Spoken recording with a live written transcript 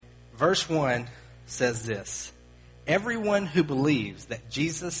verse 1 says this: everyone who believes that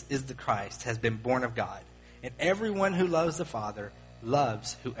Jesus is the Christ has been born of God, and everyone who loves the Father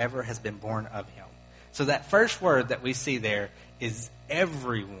loves whoever has been born of him. So that first word that we see there is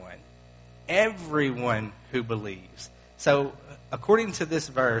everyone. Everyone who believes. So according to this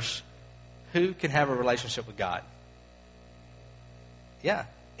verse, who can have a relationship with God? Yeah,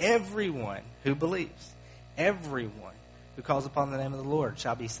 everyone who believes. Everyone who calls upon the name of the Lord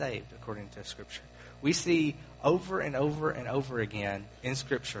shall be saved, according to Scripture. We see over and over and over again in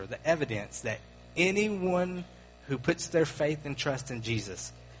Scripture the evidence that anyone who puts their faith and trust in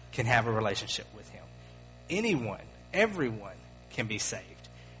Jesus can have a relationship with him. Anyone, everyone can be saved.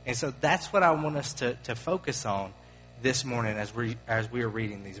 And so that's what I want us to focus on this morning as we are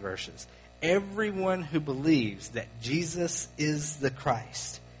reading these verses. Everyone who believes that Jesus is the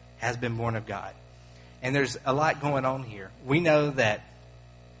Christ has been born of God. And there's a lot going on here. We know that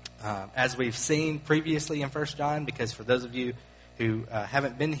as we've seen previously in 1 John, because for those of you who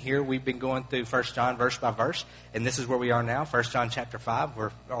haven't been here, we've been going through 1 John verse by verse, and this is where we are now, 1 John chapter 5.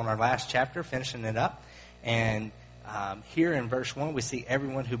 We're on our last chapter, finishing it up. And here in verse 1, we see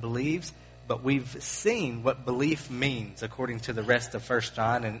everyone who believes, but we've seen what belief means according to the rest of 1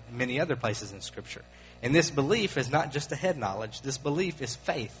 John and many other places in Scripture. And this belief is not just a head knowledge. This belief is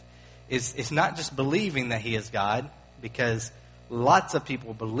faith. It's not just believing that he is God, because lots of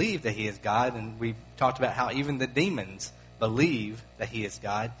people believe that he is God, and we've talked about how even the demons believe that he is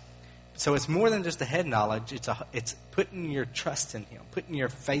God. So it's more than just a head knowledge. It's putting your trust in him, putting your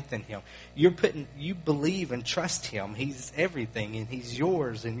faith in him. You believe and trust him. He's everything, and he's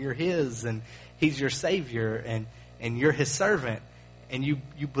yours, and you're his, and he's your Savior, and you're his servant, and you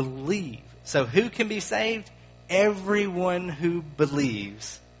believe. So who can be saved? Everyone who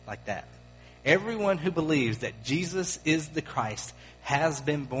believes like that. Everyone who believes that Jesus is the Christ has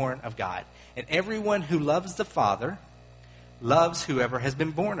been born of God. And everyone who loves the Father loves whoever has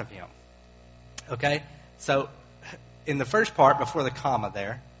been born of him. Okay? So in the first part, before the comma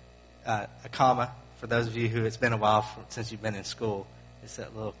there, a comma, for those of you who it's been a while since you've been in school, it's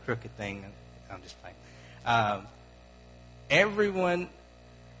that little crooked thing. I'm just playing. Everyone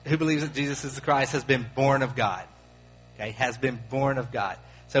who believes that Jesus is the Christ has been born of God. Okay? Has been born of God.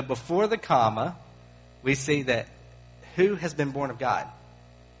 So before the comma, we see that who has been born of God?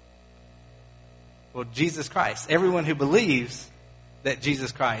 Well, Jesus Christ. Everyone who believes that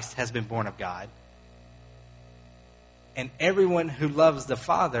Jesus Christ has been born of God. And everyone who loves the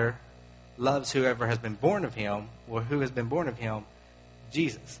Father loves whoever has been born of him, or who has been born of him,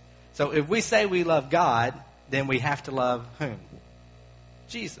 Jesus. So if we say we love God, then we have to love whom?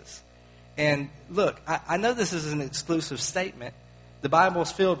 Jesus. And look, I know this is an exclusive statement. The Bible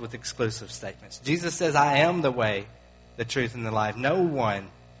is filled with exclusive statements. Jesus says, I am the way, the truth, and the life. No one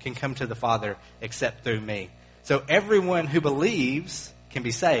can come to the Father except through me. So everyone who believes can be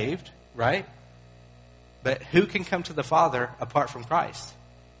saved, right? But who can come to the Father apart from Christ?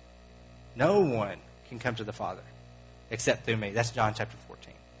 No one can come to the Father except through me. That's John chapter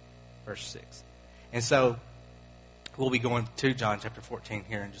 14, verse 6. And so we'll be going to John chapter 14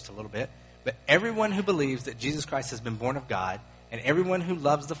 here in just a little bit. But everyone who believes that Jesus Christ has been born of God, and everyone who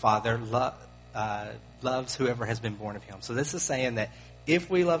loves the Father loves whoever has been born of him. So this is saying that if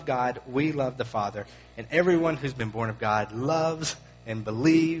we love God, we love the Father. And everyone who's been born of God loves and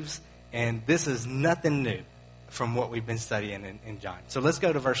believes. And this is nothing new from what we've been studying in John. So let's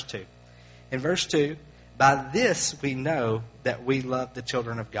go to verse 2. In verse 2, by this we know that we love the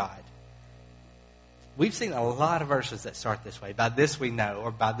children of God. We've seen a lot of verses that start this way. By this we know,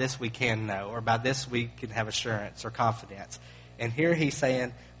 or by this we can know, or by this we can have assurance or confidence. And here he's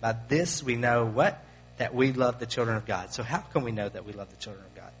saying, by this we know what? That we love the children of God. So how can we know that we love the children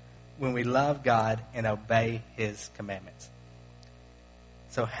of God? When we love God and obey his commandments.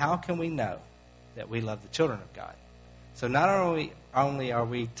 So how can we know that we love the children of God? So not only are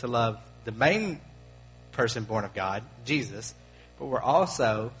we to love the main person born of God, Jesus, but we're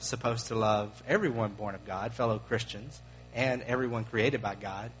also supposed to love everyone born of God, fellow Christians, and everyone created by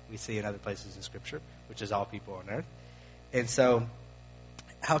God. We see in other places in Scripture, which is all people on earth. And so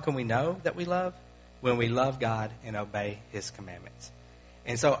how can we know that we love? When we love God and obey his commandments.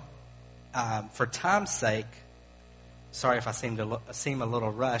 And so for time's sake, sorry if I seem a little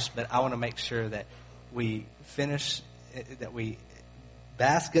rushed, but I want to make sure that we finish, that we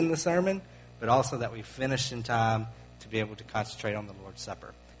bask in the sermon, but also that we finish in time to be able to concentrate on the Lord's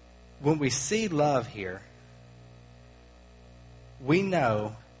Supper. When we see love here, we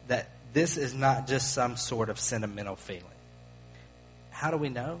know that this is not just some sort of sentimental feeling. How do we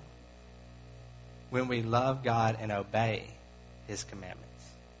know? When we love God and obey his commandments.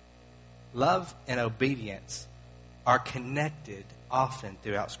 Love and obedience are connected often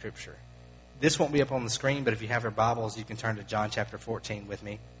throughout Scripture. This won't be up on the screen, but if you have your Bibles, you can turn to John chapter 14 with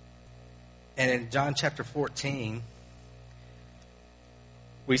me. And in John chapter 14,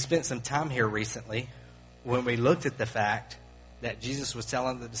 we spent some time here recently when we looked at the fact that Jesus was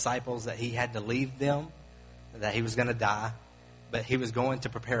telling the disciples that he had to leave them, that he was going to die, but he was going to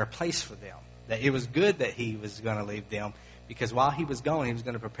prepare a place for them. That it was good that he was going to leave them, because while he was going, he was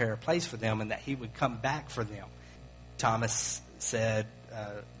going to prepare a place for them, and that he would come back for them. Thomas said,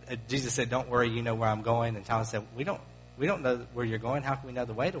 Jesus said, "Don't worry, you know where I'm going." And Thomas said, we don't know where you're going. How can we know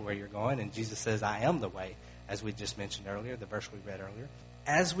the way to where you're going? And Jesus says, "I am the way," as we just mentioned earlier, the verse we read earlier.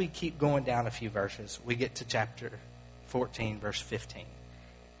 As we keep going down a few verses, we get to chapter 14, verse 15.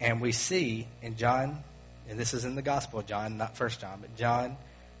 And we see in John, and this is in the Gospel of John, not 1 John, but John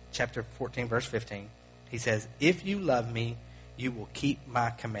chapter 14, verse 15, he says, "If you love me, you will keep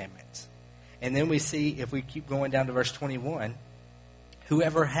my commandments." And then we see, if we keep going down to verse 21,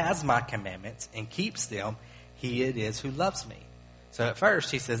 "Whoever has my commandments and keeps them, he it is who loves me." So at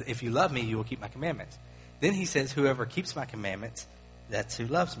first he says, "If you love me, you will keep my commandments." Then he says, "Whoever keeps my commandments, that's who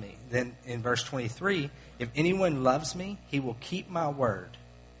loves me." Then in verse 23, "If anyone loves me, he will keep my word."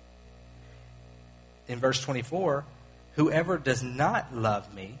 In verse 24, "Whoever does not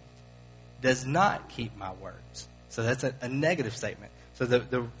love me does not keep my words." So that's a negative statement. So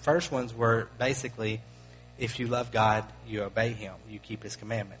the first ones were basically, if you love God, you obey him, you keep his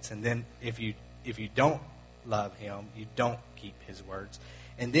commandments. And then if you don't love him, you don't keep his words.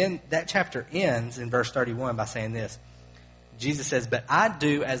 And then that chapter ends in verse 31 by saying this. Jesus says, "But I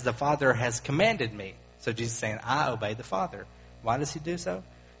do as the Father has commanded me." So Jesus is saying, I obey the Father. Why does he do so?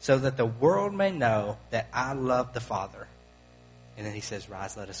 "So that the world may know that I love the Father." And then he says,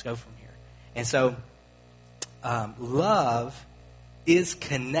 "Rise, let us go from here." And so love is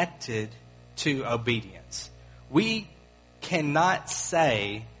connected to obedience. We cannot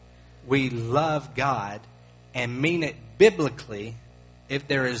say we love God and mean it biblically if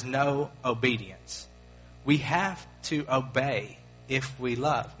there is no obedience. We have to obey if we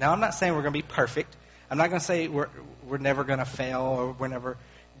love. Now, I'm not saying we're going to be perfect. I'm not going to say we're never going to fail, or we're never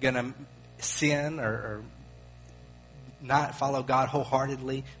going to sin or not follow God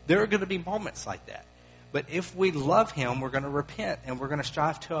wholeheartedly. There are going to be moments like that. But if we love him, we're going to repent and we're going to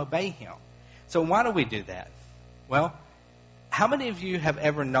strive to obey him. So why do we do that? Well, how many of you have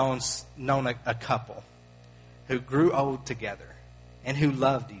ever known a couple who grew old together and who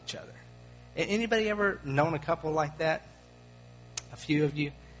loved each other? Anybody ever known a couple like that? A few of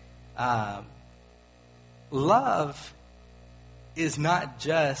you? Love is not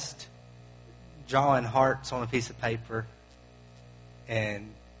just drawing hearts on a piece of paper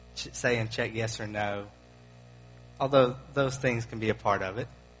and saying check yes or no, although those things can be a part of it.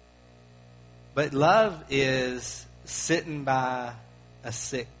 But love is sitting by a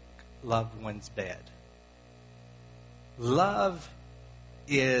sick loved one's bed. Love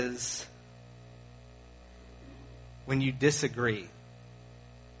is when you disagree,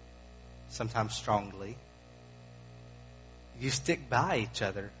 sometimes strongly, you stick by each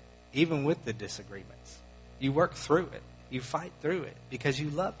other even with the disagreements. You work through it. You fight through it because you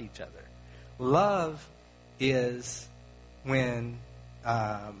love each other. Love is when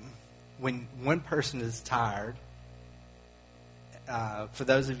one person is tired. For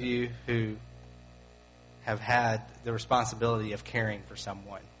those of you who have had the responsibility of caring for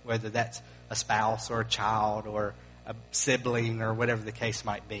someone, whether that's a spouse or a child or a sibling or whatever the case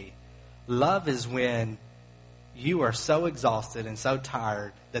might be, love is when you are so exhausted and so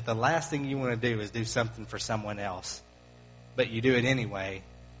tired that the last thing you want to do is do something for someone else, but you do it anyway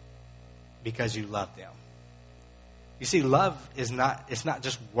because you love them. You see, love is it's not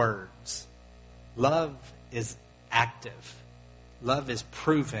just words. Love is active. Love is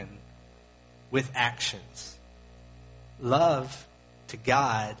proven with actions. Love to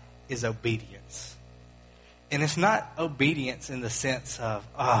God is obedience. And it's not obedience in the sense of,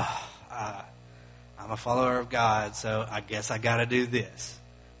 I'm a follower of God, so I guess I got to do this.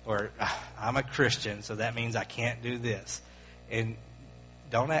 Or I'm a Christian, so that means I can't do this. And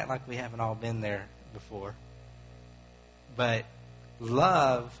don't act like we haven't all been there before. But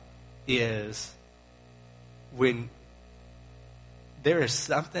love is when there is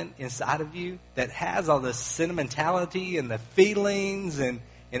something inside of you that has all the sentimentality and the feelings and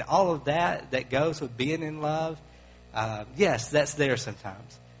all of that goes with being in love. Yes, that's there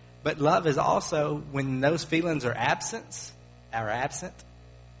sometimes. But love is also when those feelings are absent,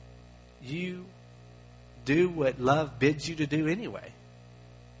 you do what love bids you to do anyway.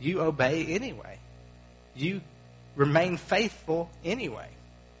 You obey anyway. You remain faithful anyway.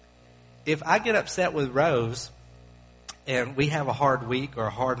 if I get upset with Rose and we have a hard week or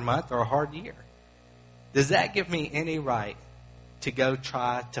a hard month or a hard year, does that give me any right to go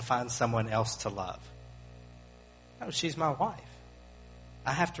try to find someone else to love? No, she's my wife.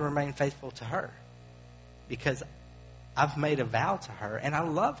 I have to remain faithful to her because I've made a vow to her and I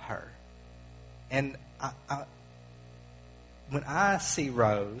love her. And when I see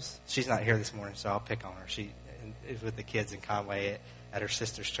Rose, she's not here this morning, so I'll pick on her. She is with the kids in Conway at her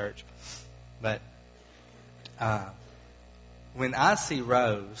sister's church. But when I see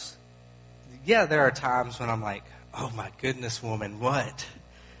Rose, yeah, there are times when I'm like, oh my goodness, woman, what?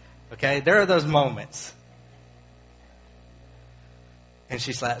 Okay, there are those moments. And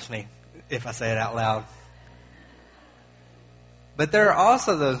she slaps me if I say it out loud. But there are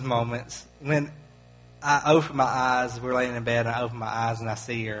also those moments when I open my eyes, we're laying in bed, and I open my eyes and I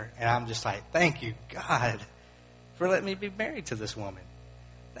see her, and I'm just like, thank you, God, for letting me be married to this woman.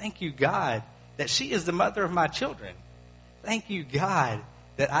 Thank you, God, that she is the mother of my children. Thank you, God,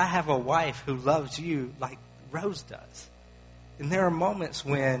 that I have a wife who loves you like Rose does. And there are moments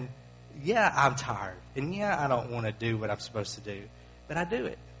when, yeah, I'm tired, and yeah, I don't want to do what I'm supposed to do, but I do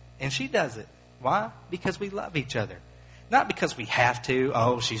it. And she does it. Why? Because we love each other. Not because we have to.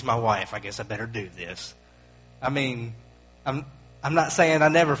 Oh, she's my wife. I guess I better do this. I mean, I'm not saying I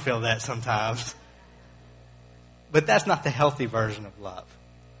never feel that sometimes. But that's not the healthy version of love.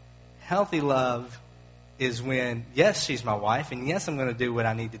 Healthy love is when, yes, she's my wife, and yes, I'm going to do what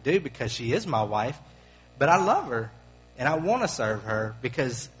I need to do because she is my wife, but I love her, and I want to serve her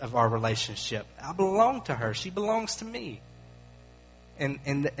because of our relationship. I belong to her. She belongs to me.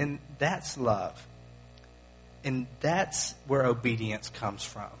 And that's love. And that's where obedience comes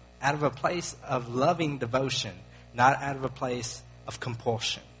from. Out of a place of loving devotion, not out of a place of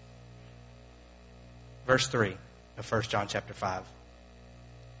compulsion. Verse 3 of 1 John chapter 5.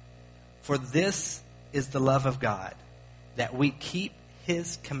 For this is the love of God, that we keep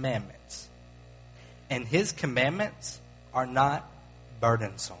his commandments. And his commandments are not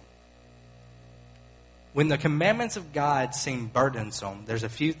burdensome. When the commandments of God seem burdensome, there's a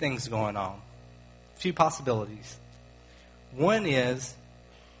few things going on. Few possibilities. One is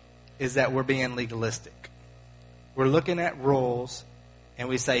that we're being legalistic. We're looking at rules and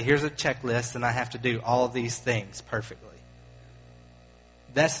we say, here's a checklist and I have to do all of these things perfectly.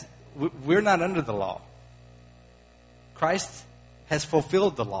 We're not under the law. Christ has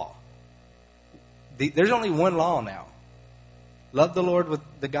fulfilled the law. There's only one law now. Love the Lord with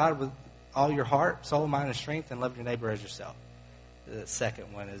all your heart, soul, mind, and strength, and love your neighbor as yourself. The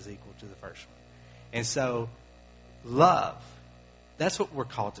second one is equal to the first one. And so, love, that's what we're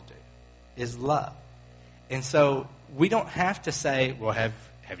called to do, is love. And so, we don't have to say, well, have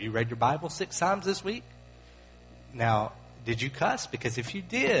you read your Bible 6 times this week? Now, did you cuss? Because if you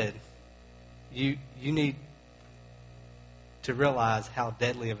did, you need to realize how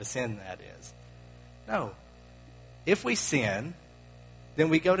deadly of a sin that is. No. If we sin, then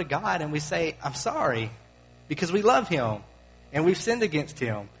we go to God and we say, I'm sorry, because we love him and we've sinned against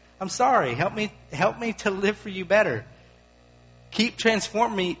him. I'm sorry. Help me to live for you better. Keep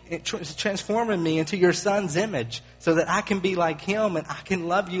transforming me into your son's image so that I can be like him and I can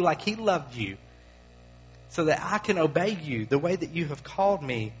love you like he loved you. So that I can obey you the way that you have called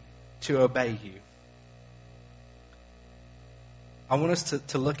me to obey you. I want us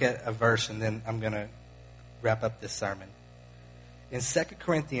to look at a verse and then I'm going to wrap up this sermon. In 2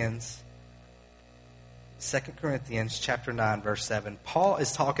 Corinthians chapter 9, verse 7, Paul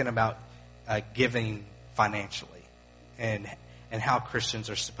is talking about giving financially and how Christians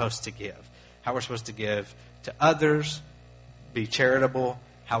are supposed to give. How we're supposed to give to others, be charitable,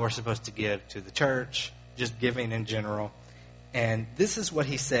 how we're supposed to give to the church, just giving in general. And this is what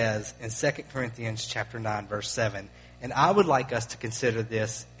he says in 2 Corinthians chapter 9, verse 7. And I would like us to consider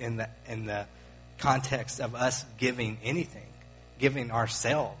this in the context of us giving anything, giving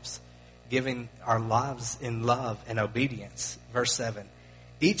ourselves, giving our lives in love and obedience. Verse 7,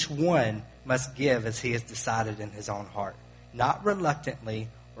 each one must give as he has decided in his own heart, not reluctantly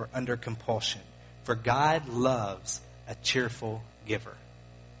or under compulsion, for God loves a cheerful giver.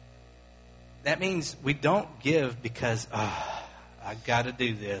 That means we don't give because, I got to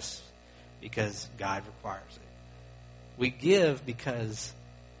do this because God requires it. We give because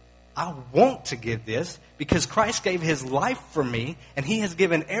I want to give this because Christ gave his life for me and he has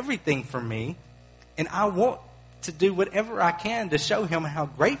given everything for me. And I want to do whatever I can to show him how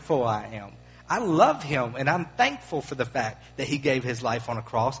grateful I am. I love him and I'm thankful for the fact that he gave his life on a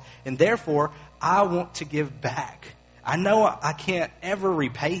cross. And therefore, I want to give back. I know I can't ever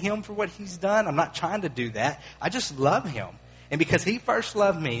repay him for what he's done. I'm not trying to do that. I just love him. And because he first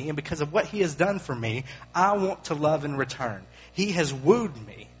loved me, and because of what he has done for me, I want to love in return. He has wooed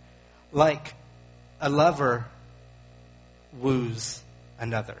me like a lover woos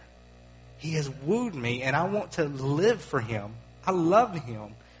another. He has wooed me, and I want to live for him. I love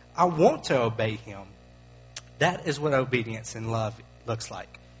him. I want to obey him. That is what obedience and love looks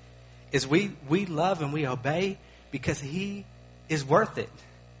like. Is we love and we obey because he is worth it.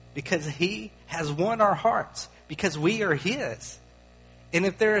 Because he has won our hearts. Because we are his. And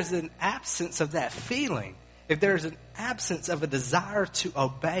if there is an absence of that feeling, if there is an absence of a desire to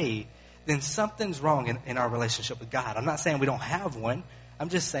obey, then something's wrong in our relationship with God. I'm not saying we don't have one. I'm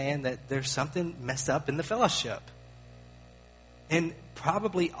just saying that there's something messed up in the fellowship. And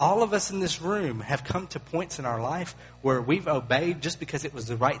probably all of us in this room have come to points in our life where we've obeyed just because it was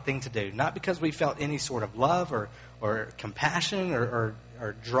the right thing to do. Not because we felt any sort of love or compassion or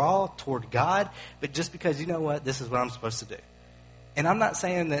draw toward God, but just because, you know what, this is what I'm supposed to do. And I'm not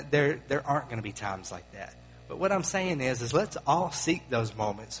saying that there aren't going to be times like that. But what I'm saying is let's all seek those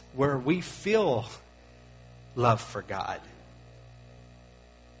moments where we feel love for God.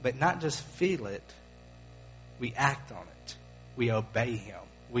 But not just feel it, we act on it. We obey him.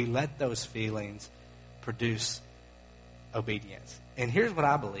 We let those feelings produce obedience. And here's what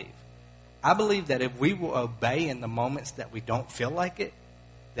I believe. I believe that if we will obey in the moments that we don't feel like it,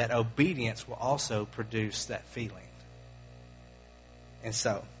 that obedience will also produce that feeling. And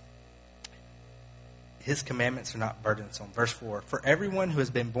so, his commandments are not burdensome. Verse 4, for everyone who has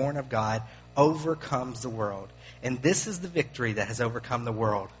been born of God overcomes the world. And this is the victory that has overcome the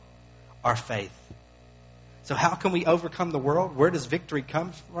world, our faith. So how can we overcome the world? Where does victory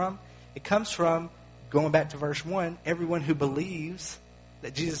come from? It comes from, going back to verse 1, everyone who believes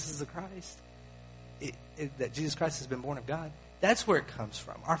that Jesus is the Christ, that Jesus Christ has been born of God. That's where it comes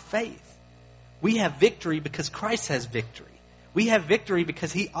from, our faith. We have victory because Christ has victory. We have victory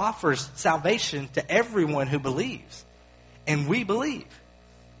because he offers salvation to everyone who believes. And we believe,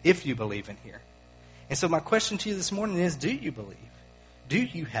 if you believe in here. And so my question to you this morning is, do you believe? Do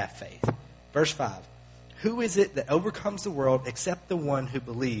you have faith? Verse 5, who is it that overcomes the world except the one who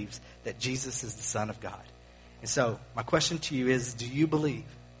believes that Jesus is the Son of God? And so my question to you is, do you believe?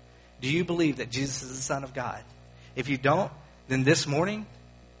 Do you believe that Jesus is the Son of God? If you don't, then this morning,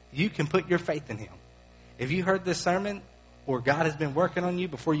 you can put your faith in him. If you heard this sermon, or God has been working on you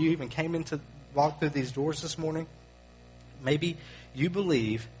before you even came in to walk through these doors this morning, maybe you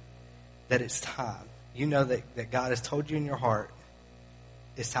believe that it's time. You know that God has told you in your heart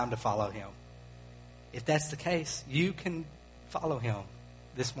it's time to follow him. If that's the case, you can follow him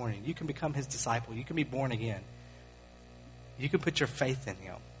this morning. You can become his disciple. You can be born again. You can put your faith in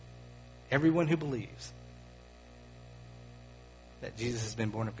him. Everyone who believes that Jesus has been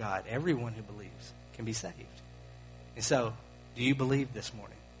born of God, everyone who believes can be saved. And so, do you believe this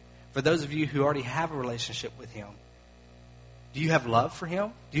morning? For those of you who already have a relationship with him, do you have love for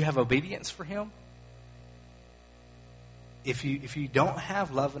him? Do you have obedience for him? If you don't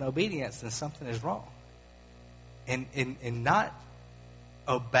have love and obedience, then something is wrong. And not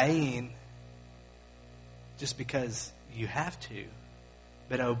obeying just because you have to,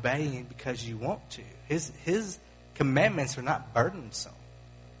 but obeying because you want to. His commandments are not burdensome.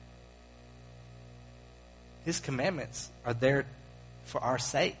 His commandments are there for our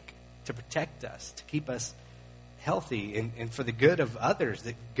sake, to protect us, to keep us healthy, and for the good of others,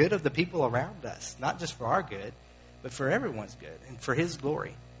 the good of the people around us, not just for our good, but for everyone's good and for his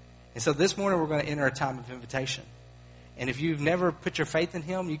glory. And so this morning we're going to enter a time of invitation. And if you've never put your faith in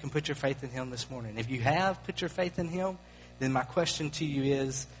him, you can put your faith in him this morning. If you have put your faith in him, then my question to you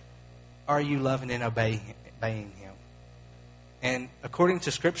is, are you loving and obeying him? And according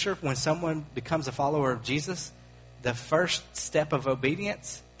to Scripture, when someone becomes a follower of Jesus, the first step of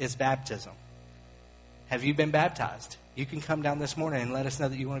obedience is baptism. Have you been baptized? You can come down this morning and let us know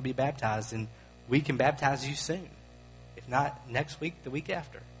that you want to be baptized, and we can baptize you soon. If not next week, the week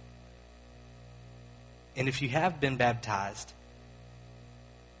after. And if you have been baptized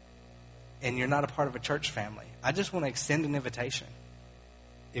and you're not a part of a church family, I just want to extend an invitation.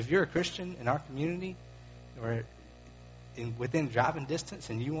 If you're a Christian in our community or within driving distance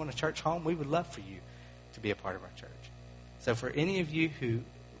and you want a church home, we would love for you to be a part of our church. So for any of you who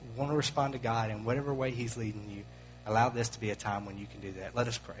want to respond to God in whatever way he's leading you, allow this to be a time when you can do that. Let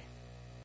us pray.